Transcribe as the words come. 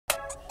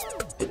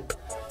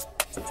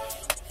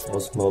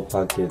Osmo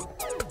Pocket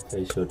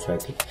facial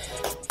tracking.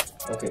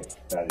 Okay,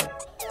 got it.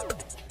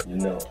 You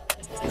know.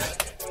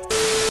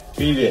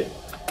 Привет.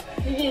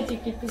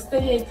 Приветики,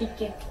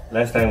 пистолетики.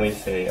 Last time we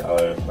say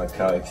our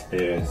Macau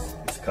experience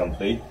is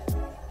complete.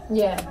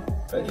 Yeah.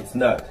 But it's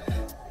not.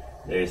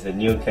 There is a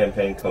new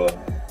campaign called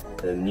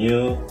the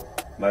New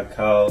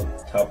Macau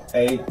Top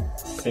 8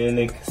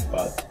 Scenic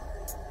Spot.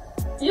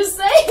 You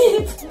say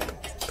it!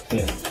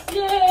 Yeah.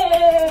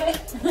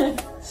 Yeah!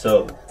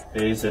 So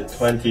there is a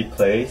 20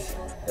 place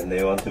and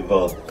they want to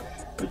vote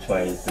which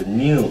one is the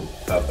new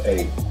top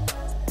 8.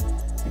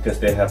 Because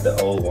they have the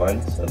old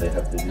one, so they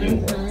have the new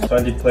one.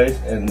 20 place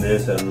and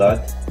there's a lot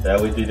that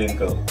we didn't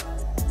go.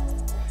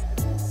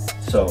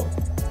 So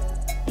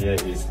here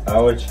is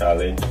our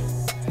challenge.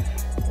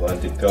 We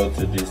want to go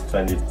to this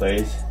 20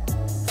 place,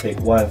 take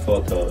one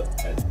photo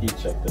at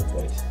each of the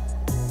place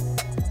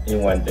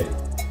in one day,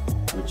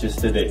 which is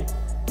today.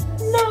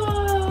 No!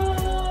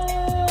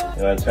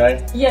 You wanna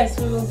try? Yes,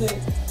 we will do it.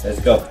 Let's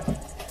go.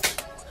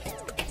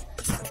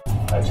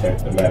 I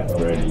checked the map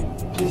already.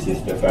 This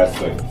is the fast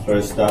way.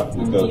 First stop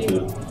we go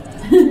to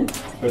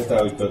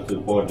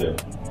the border,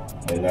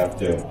 and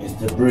after is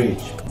the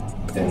bridge,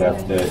 then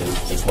after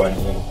is the Guan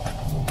Yin.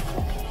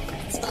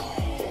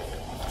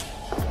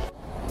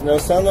 No,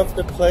 some of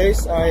the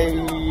place I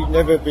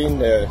never been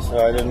there, so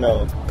I don't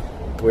know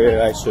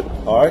where I should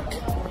park.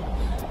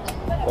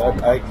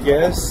 But I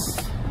guess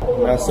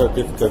not so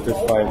difficult to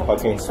find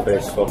parking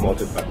space for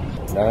motorbike.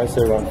 Now it's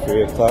around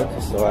 3 o'clock,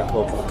 so I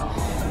hope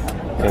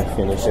I can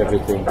finish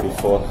everything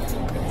before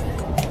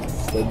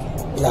the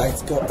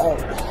lights go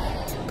out.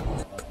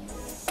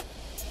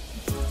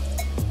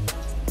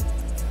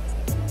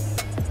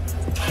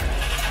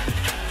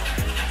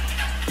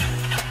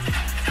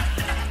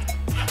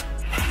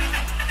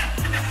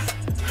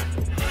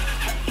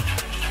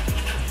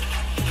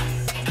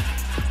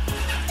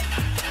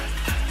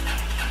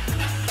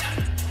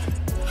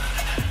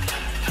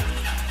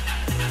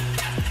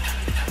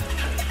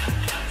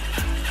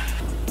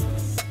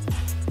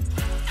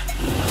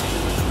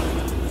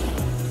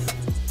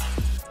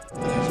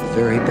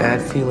 Very bad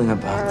feeling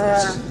about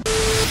this.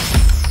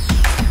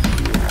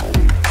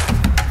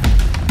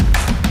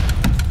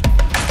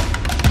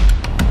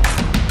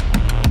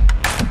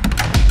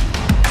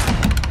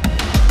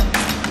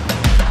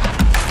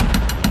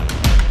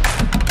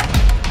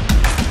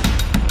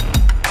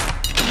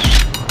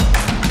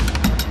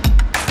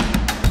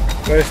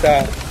 First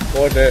stop,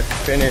 border,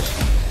 finish.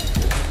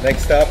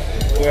 Next up,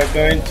 we're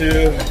going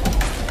to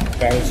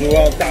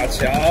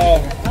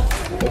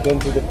We're going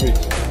to the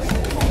bridge.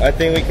 I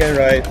think we can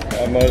ride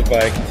a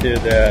motorbike to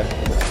the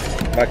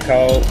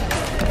Macau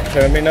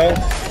terminal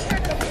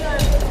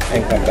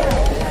and come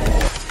back.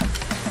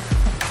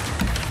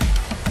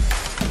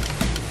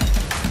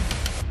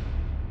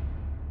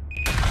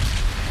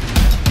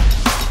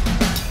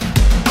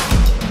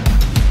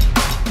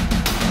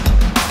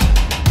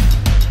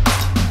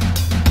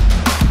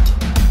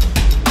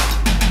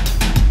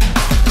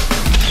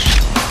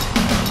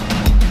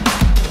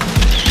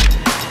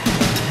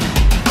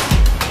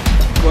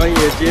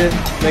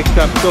 Next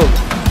up, go.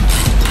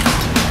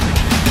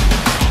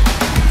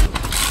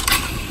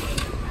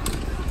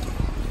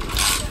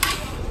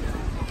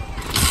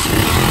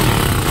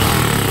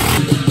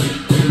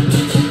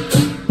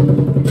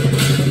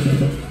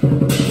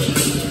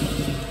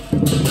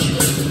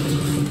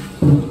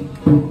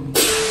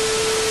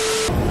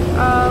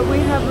 We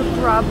have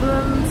a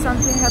problem.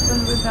 Something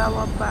happened with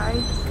our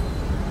bike.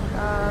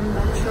 I'm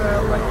not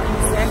sure what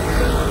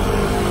exactly.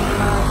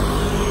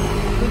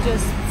 We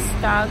just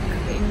stuck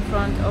in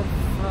front of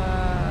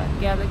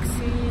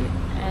Galaxy,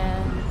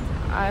 and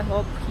I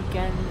hope he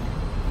can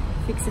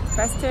fix it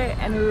faster,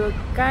 and we will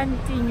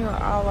continue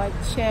our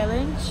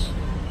challenge.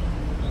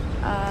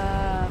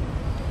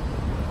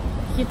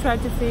 He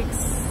tried to fix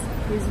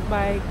his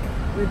bike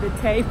with the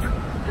tape.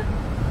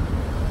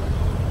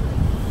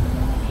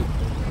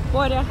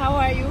 Water, how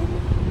are you?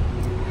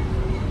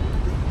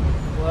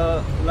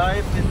 Well,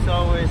 life is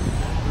always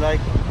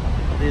like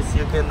this.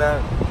 You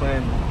cannot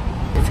plan.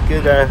 It's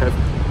good I have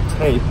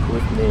tape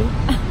with me.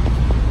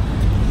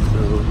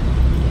 So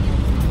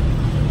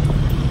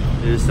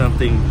there's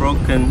something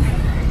broken.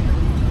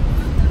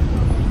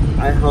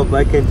 I hope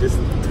I can just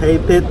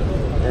tape it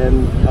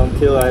and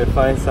until I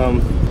find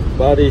some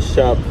body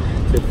shop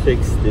to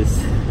fix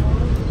this.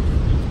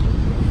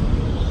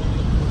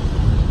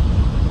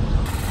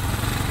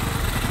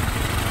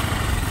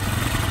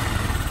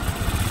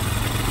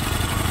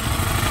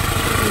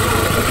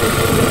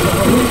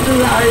 It's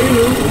alive!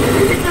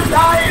 It's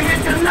alive!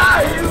 It's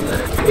alive!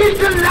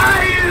 It's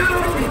alive!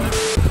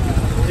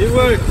 It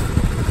works!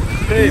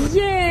 Hey.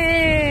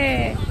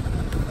 Yeah!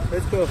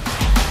 Let's go!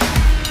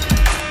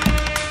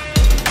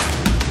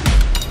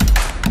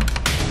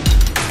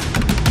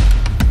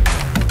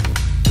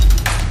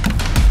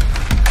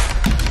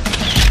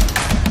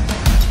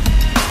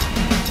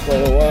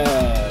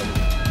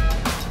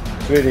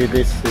 Really,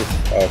 this is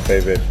our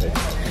favorite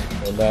place.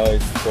 And now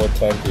it's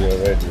 4:20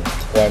 already.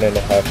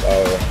 1.5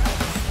 hours,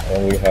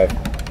 and we have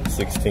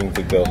 16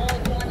 to go.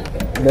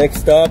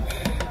 Next up,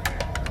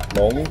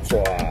 龙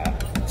爪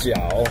脚，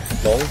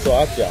龙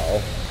爪脚。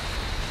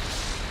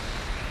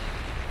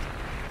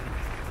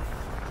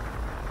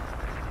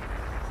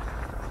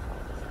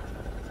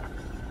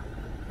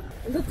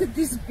Look at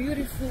this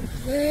beautiful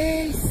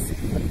place.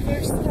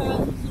 First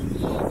time.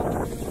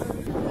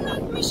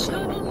 Let me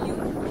show you.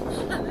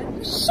 Let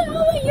me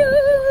show you.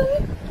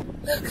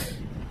 Look.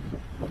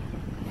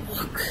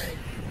 Look.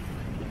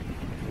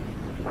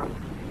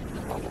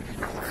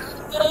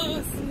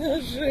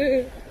 Классно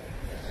же.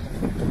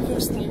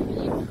 First time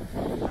here.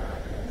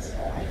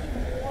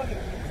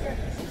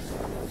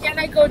 Can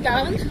I go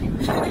down?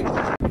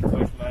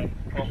 Where's my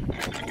home?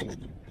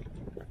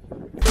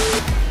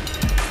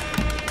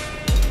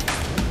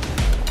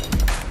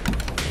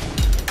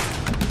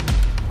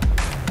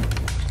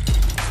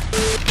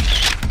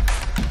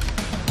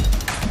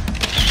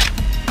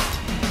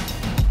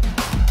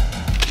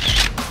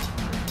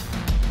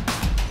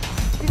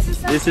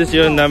 This is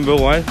your number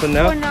one for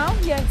now? For now,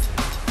 yes.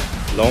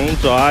 龙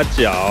爪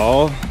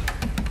脚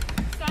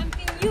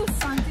Something new,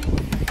 something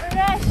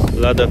fresh. A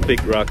lot of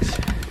big rocks.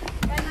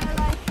 And I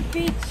like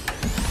beach.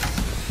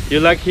 You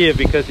like here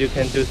because you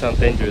can do some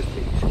dangerous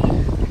things.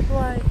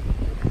 Why?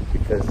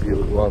 Because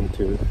you want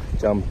to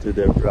jump to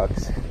the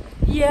rocks.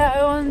 Yeah,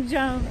 I want to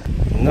jump.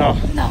 No.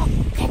 No,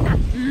 cannot.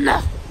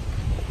 No.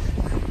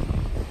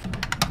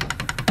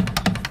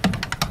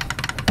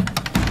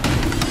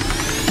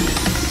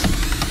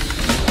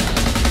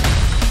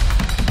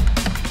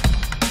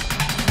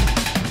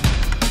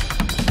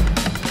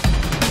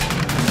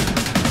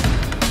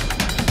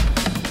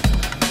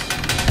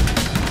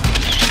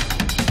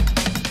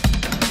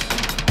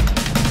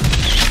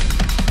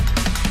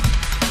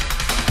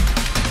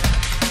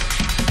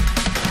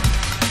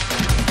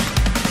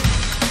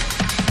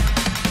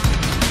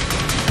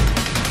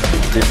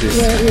 This is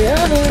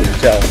主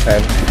教山，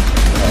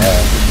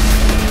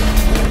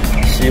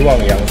希望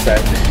洋山。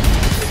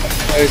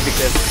Why?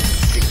 Because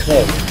it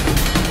closed.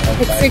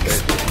 It's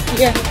 6.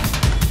 Yeah.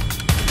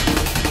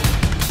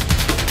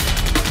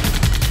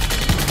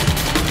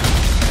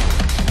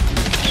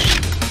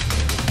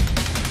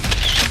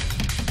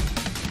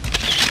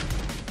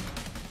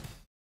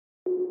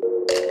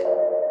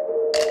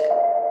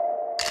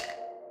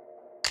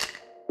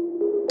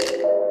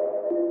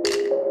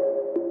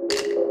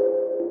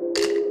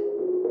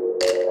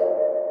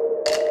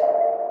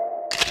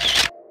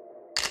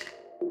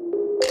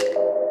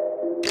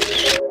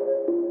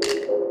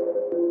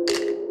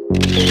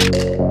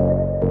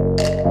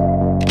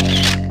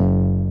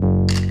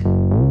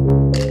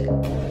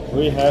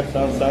 We have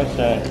some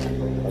sunshine.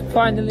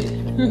 Finally. I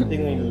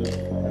think we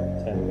have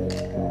 10 minutes.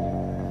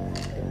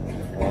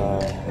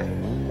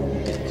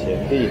 前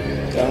地，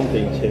冈顶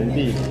前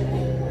地。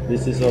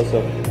This is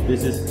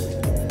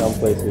some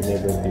place we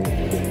never been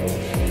before.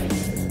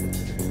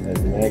 And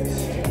next,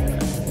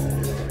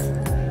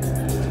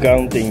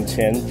 冈顶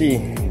前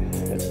地。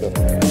Let's go.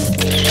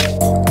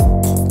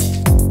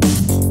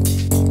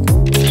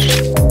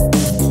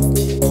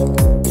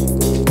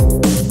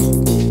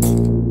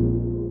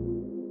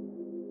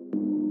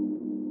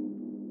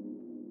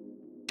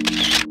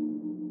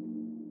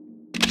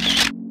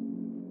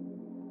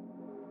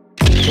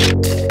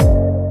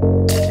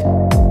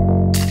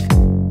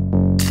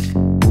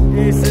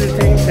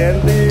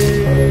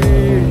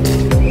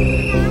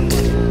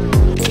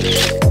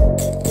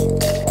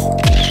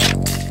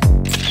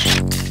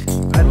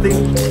 I think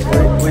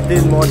we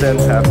did more than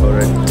half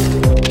already.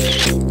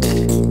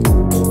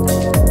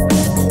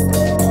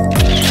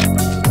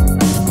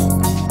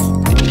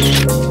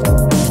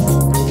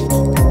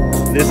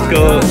 Let's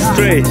go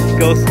straight,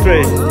 go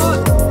straight.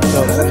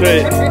 No,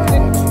 straight,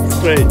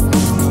 straight.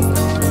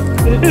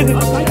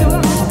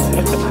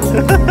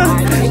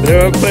 They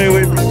were playing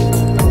with me.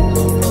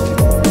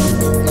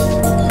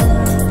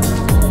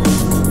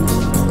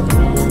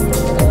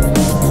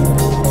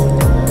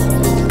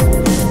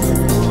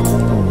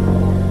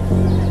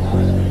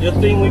 You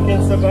think we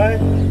can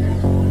survive?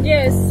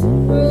 Yes,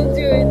 we'll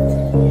do it.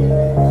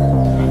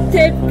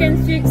 Tape can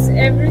fix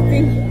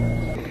everything.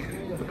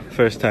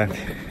 First time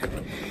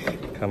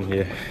come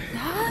here.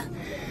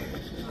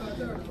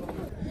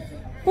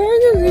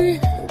 Finally.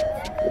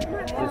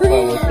 This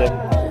one was the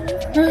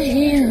Oh,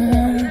 yeah.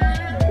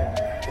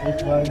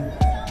 Which one?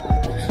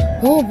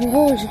 Oh,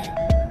 boy.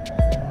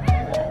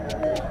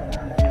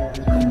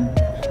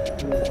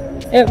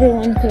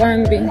 Everyone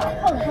climbing.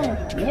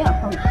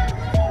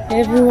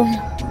 Everyone.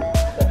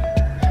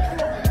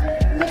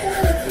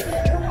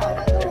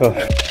 Oh.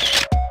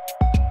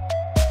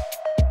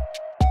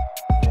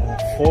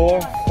 4,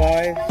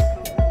 5,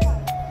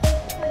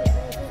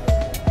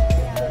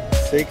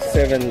 6,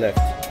 7 left.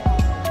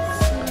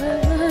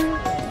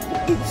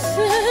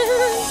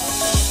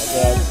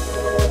 I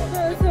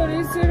thought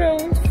it's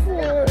around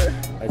 4.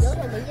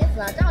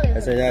 还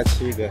剩下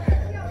7个，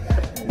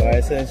我们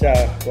还剩下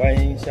观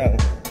音像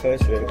科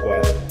学馆、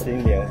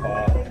金莲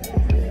花，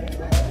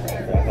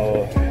然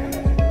后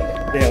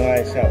恋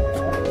爱像，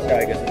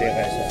下一个是恋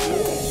爱像。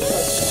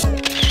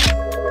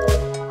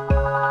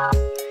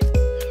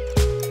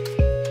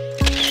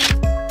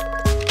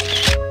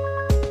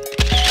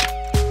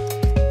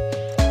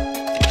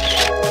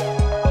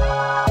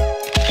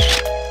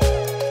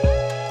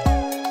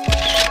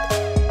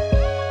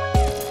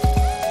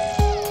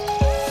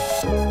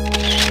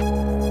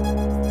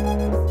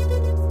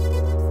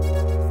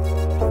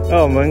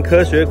澳门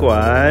科学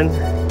馆，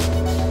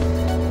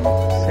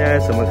现在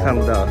什么看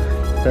不到，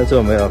但是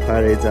我们有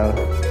拍了一张不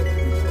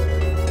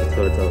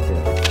错的照片。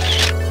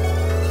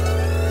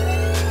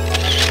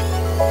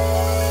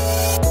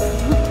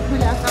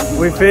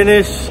We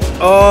finished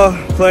all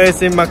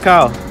place in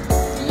Macau.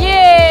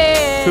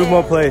 Yay! 2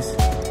 more place,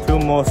 2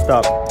 more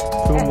stop,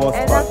 2 more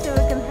And spots. after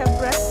we can have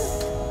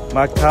breakfast.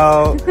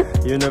 Macau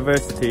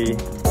University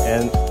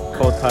and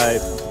Cotai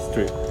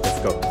Street.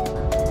 Let's go.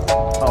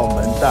 澳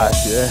门大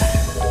学。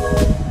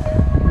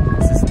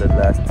This is the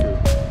last 2.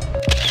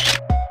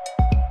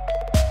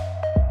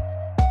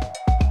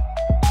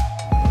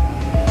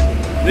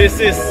 This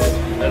is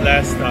the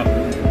last stop.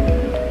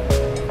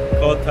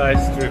 Cotai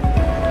Street.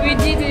 We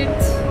did it.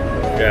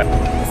 Yeah.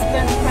 We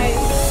spent 5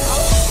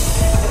 hours.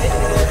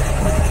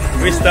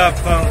 We stopped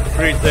from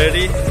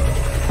 3:30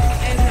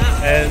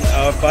 and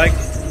our bike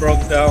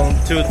broke down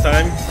 2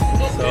 times,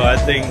 so I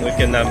think we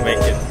cannot make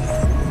it.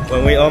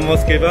 When we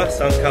almost give up,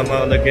 sun come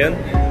out again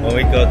when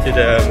we go to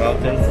the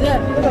mountains.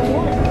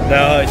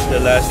 Now it's the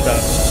last stop,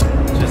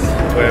 just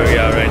where we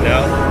are right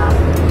now.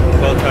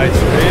 Cotai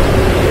Street,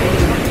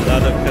 a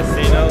lot of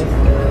casinos.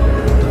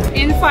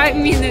 In 5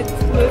 minutes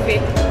we'll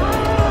be.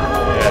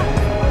 Yeah.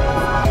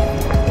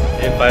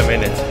 In 5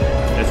 minutes,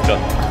 let's go.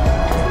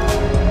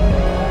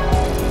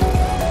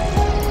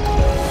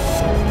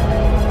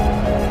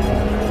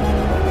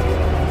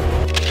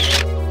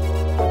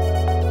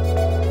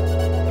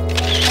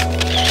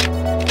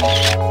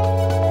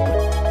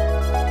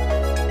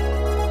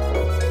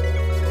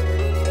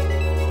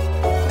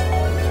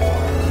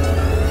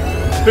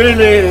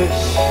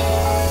 Finish!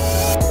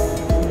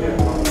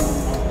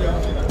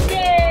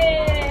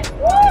 Yay!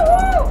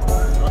 Woo-hoo!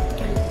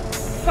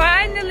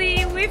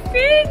 Finally we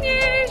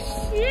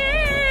finished!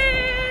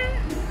 Yeah!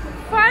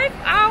 5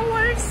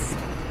 hours!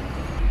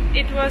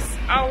 It was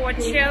our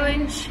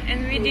challenge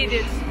and we did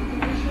it.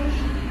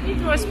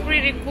 It was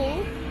pretty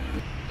cool,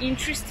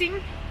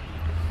 interesting,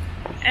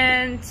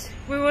 and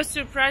we were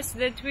surprised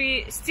that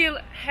we still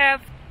have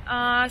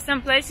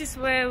some places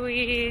where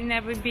we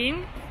never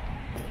been.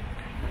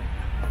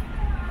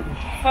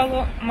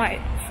 Follow my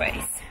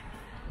face.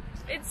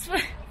 It's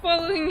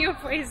following your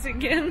face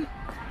again.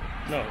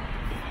 No.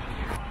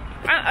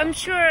 I'm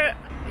sure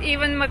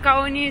even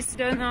Macaonis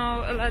don't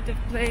know a lot of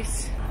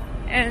places,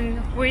 and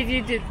we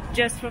did it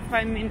just for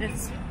 5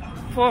 minutes.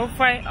 Oh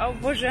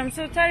боже, I'm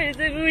so tired.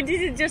 We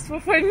did it just for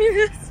 5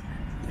 minutes.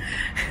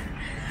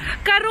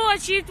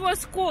 Короче, it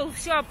was cool.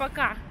 Все,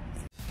 пока.